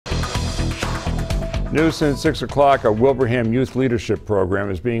New since 6 o'clock, a Wilbraham Youth Leadership Program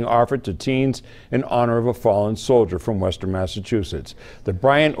is being offered to teens in honor of a fallen soldier from Western Massachusetts. The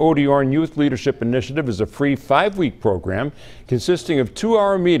Odiorne Youth Leadership Initiative is a free 5-week program consisting of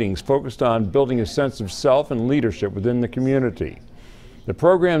 2-hour meetings focused on building a sense of self and leadership within the community. The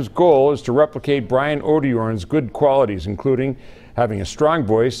program's goal is to replicate Odiorne's good qualities, including having a strong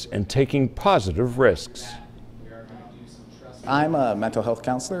voice and taking positive risks. I'm a mental health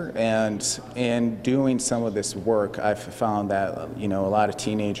counselor, and in doing some of this work, I've found that a lot of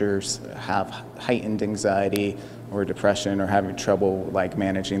teenagers have heightened anxiety or depression or having trouble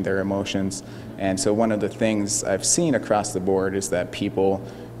managing their emotions. And so one of the things I've seen across the board is that people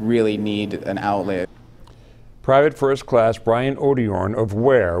really need an outlet. Private First Class Odiorne of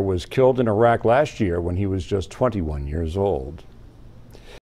Ware was killed in Iraq last year when he was just 21 years old.